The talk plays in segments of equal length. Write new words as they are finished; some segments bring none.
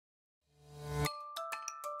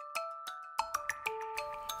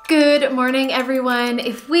Good morning, everyone.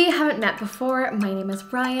 If we haven't met before, my name is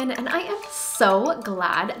Ryan, and I am so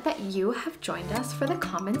glad that you have joined us for the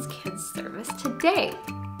Commons Kids service today.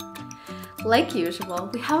 Like usual,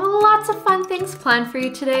 we have lots of fun things planned for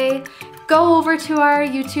you today. Go over to our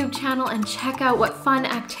YouTube channel and check out what fun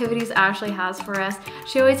activities Ashley has for us.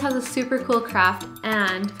 She always has a super cool craft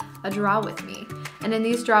and a draw with me. And in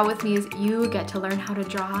these draw with me's, you get to learn how to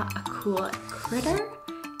draw a cool critter,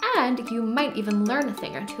 and you might even learn a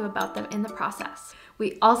thing or two about them in the process.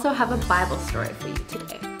 We also have a Bible story for you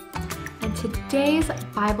today. And today's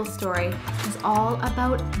Bible story is all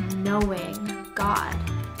about knowing God.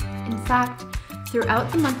 In fact,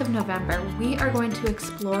 throughout the month of November, we are going to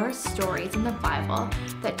explore stories in the Bible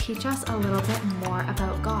that teach us a little bit more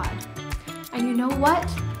about God. And you know what?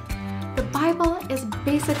 The Bible is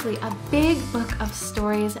basically a big book of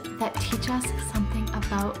stories that teach us something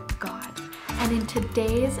about God. And in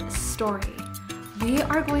today's story, we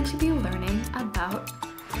are going to be learning about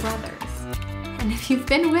brothers. And if you've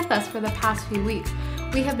been with us for the past few weeks,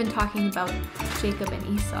 we have been talking about Jacob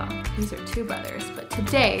and Esau. These are two brothers, but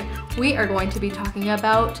today we are going to be talking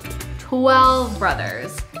about 12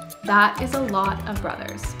 brothers. That is a lot of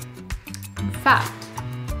brothers. In fact,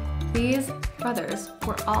 these brothers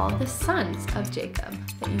were all the sons of Jacob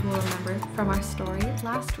that you will remember from our story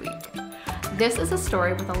last week. This is a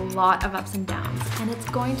story with a lot of ups and downs, and it's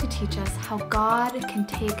going to teach us how God can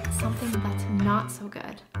take something that's not so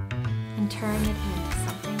good and turn it into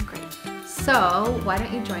something great. So why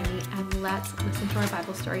don't you join me and let's listen to our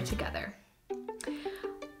Bible story together.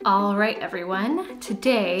 All right, everyone.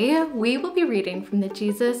 Today we will be reading from the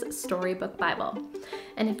Jesus Storybook Bible.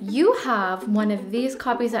 And if you have one of these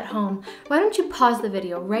copies at home, why don't you pause the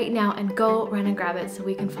video right now and go run and grab it so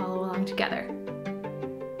we can follow along together.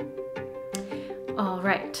 All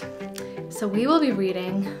right, so we will be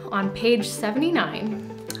reading on page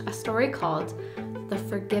 79, a story called The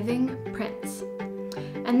Forgiving Prince.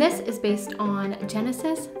 And this is based on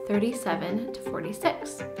Genesis 37 to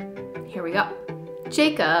 46. Here we go.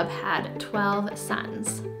 Jacob had 12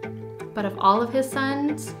 sons, but of all of his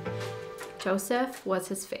sons, Joseph was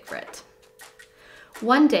his favorite.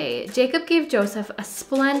 One day, Jacob gave Joseph a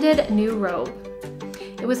splendid new robe.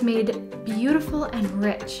 It was made beautiful and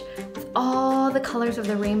rich with all the colors of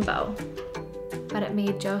the rainbow, but it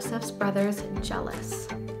made Joseph's brothers jealous.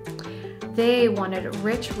 They wanted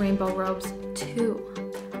rich rainbow robes too.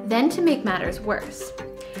 Then, to make matters worse,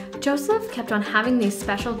 Joseph kept on having these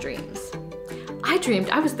special dreams. I dreamed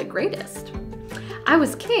I was the greatest. I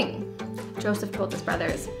was king, Joseph told his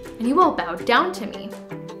brothers, and you all bowed down to me.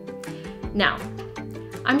 Now,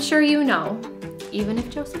 I'm sure you know, even if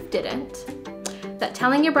Joseph didn't, that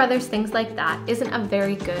telling your brothers things like that isn't a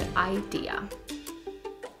very good idea.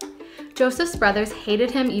 Joseph's brothers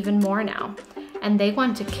hated him even more now, and they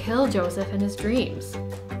wanted to kill Joseph in his dreams.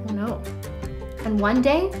 Oh no. And one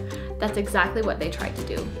day, that's exactly what they tried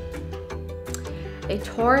to do. They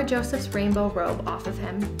tore Joseph's rainbow robe off of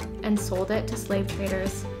him and sold it to slave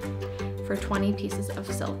traders for 20 pieces of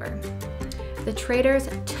silver. The traders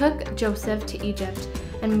took Joseph to Egypt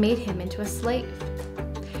and made him into a slave.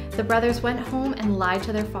 The brothers went home and lied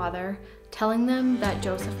to their father, telling them that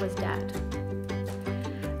Joseph was dead.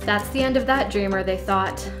 That's the end of that dreamer, they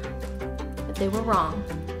thought, but they were wrong.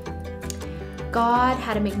 God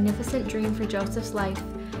had a magnificent dream for Joseph's life,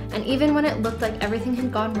 and even when it looked like everything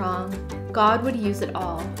had gone wrong, God would use it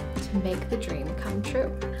all to make the dream come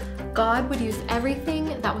true. God would use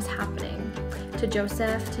everything that was happening to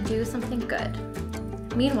Joseph to do something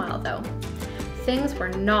good. Meanwhile, though, things were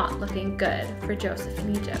not looking good for Joseph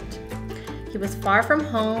in Egypt. He was far from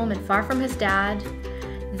home and far from his dad.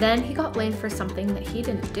 Then he got blamed for something that he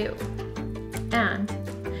didn't do. And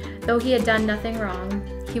though he had done nothing wrong,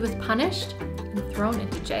 he was punished and thrown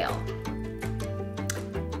into jail.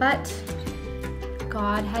 But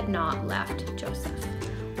God had not left Joseph.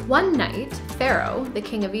 One night, Pharaoh, the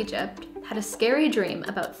king of Egypt, had a scary dream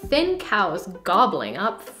about thin cows gobbling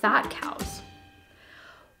up fat cows.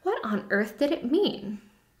 What on earth did it mean?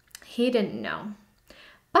 He didn't know.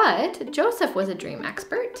 But Joseph was a dream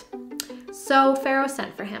expert, so Pharaoh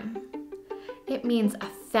sent for him. It means a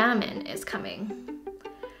famine is coming,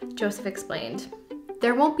 Joseph explained.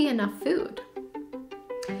 There won't be enough food.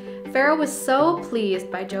 Pharaoh was so pleased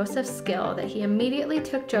by Joseph's skill that he immediately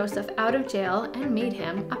took Joseph out of jail and made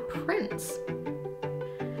him a prince.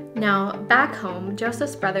 Now, back home,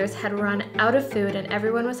 Joseph's brothers had run out of food and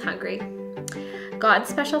everyone was hungry. God's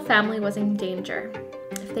special family was in danger.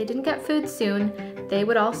 If they didn't get food soon, they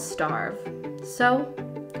would all starve. So,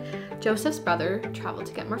 Joseph's brother traveled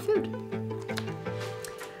to get more food.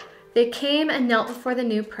 They came and knelt before the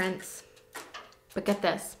new prince. But get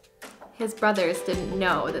this, his brothers didn't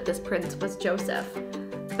know that this prince was Joseph,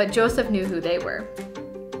 but Joseph knew who they were.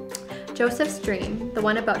 Joseph's dream, the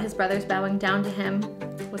one about his brothers bowing down to him,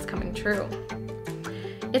 was coming true.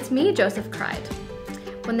 "It's me," Joseph cried.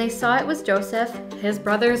 When they saw it was Joseph, his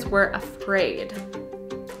brothers were afraid.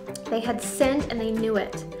 They had sinned and they knew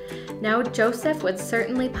it. Now Joseph would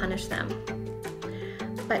certainly punish them.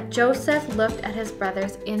 But Joseph looked at his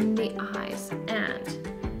brothers in the eyes, and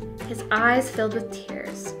his eyes filled with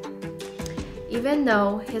tears, even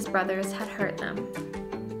though his brothers had hurt them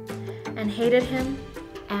and hated him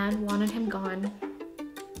and wanted him gone.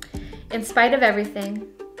 In spite of everything,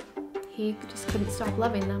 he just couldn't stop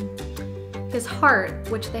loving them. His heart,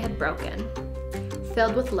 which they had broken,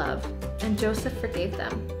 filled with love, and Joseph forgave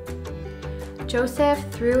them. Joseph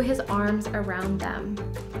threw his arms around them.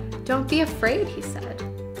 "Don't be afraid," he said.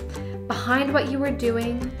 "Behind what you were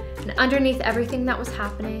doing and underneath everything that was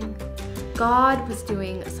happening, God was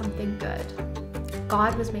doing something good.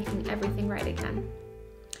 God was making everything right again."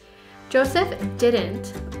 Joseph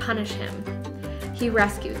didn't punish him. He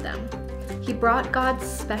rescued them. He brought God's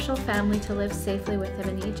special family to live safely with him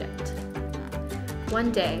in Egypt.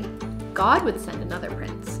 One day, God would send another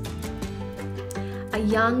prince. A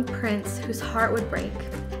young prince whose heart would break.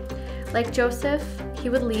 Like Joseph, he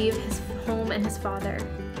would leave his home and his father.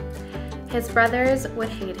 His brothers would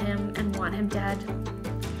hate him and want him dead.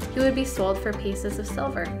 He would be sold for pieces of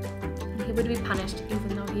silver, and he would be punished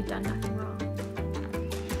even though he'd done nothing wrong.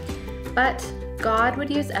 But God would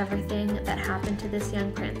use everything that happened to this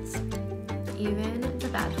young prince, even the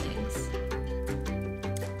bad things,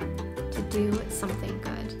 to do something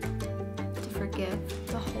good, to forgive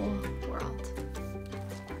the whole world.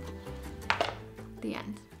 The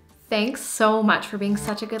end. Thanks so much for being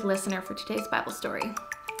such a good listener for today's Bible story. I'm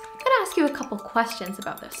gonna ask you a couple questions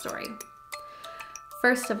about this story.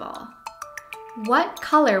 First of all, what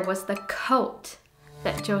color was the coat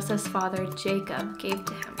that Joseph's father Jacob gave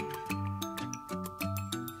to him?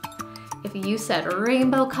 If you said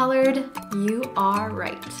rainbow colored, you are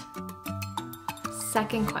right.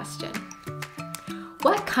 Second question,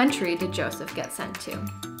 what country did Joseph get sent to?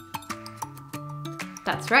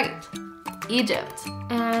 That's right, Egypt.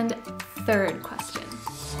 And third question,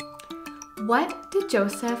 what did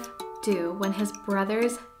Joseph do when his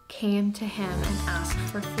brothers came to him and asked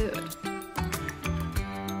for food?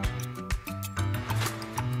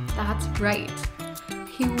 That's right.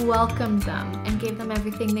 He welcomed them and gave them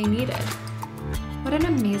everything they needed. What an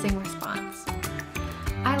amazing response.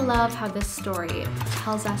 I love how this story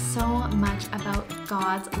tells us so much about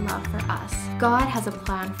God's love for us. God has a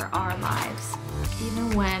plan for our lives.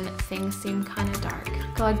 Even when things seem kind of dark,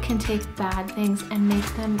 God can take bad things and make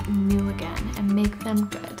them new again and make them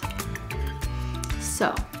good.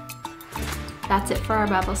 So, that's it for our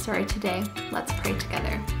Bible story today. Let's pray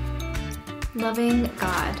together. Loving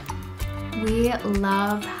God, we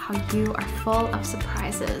love how you are full of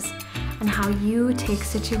surprises and how you take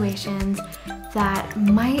situations that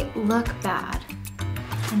might look bad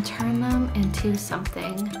and turn them into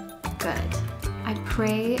something good. I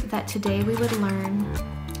pray that today we would learn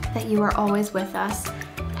that you are always with us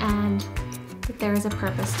and that there is a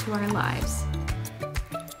purpose to our lives.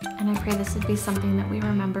 And I pray this would be something that we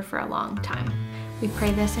remember for a long time. We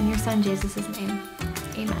pray this in your Son, Jesus' name.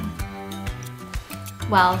 Amen.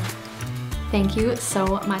 Well, thank you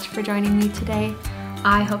so much for joining me today.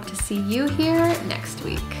 I hope to see you here next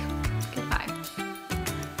week.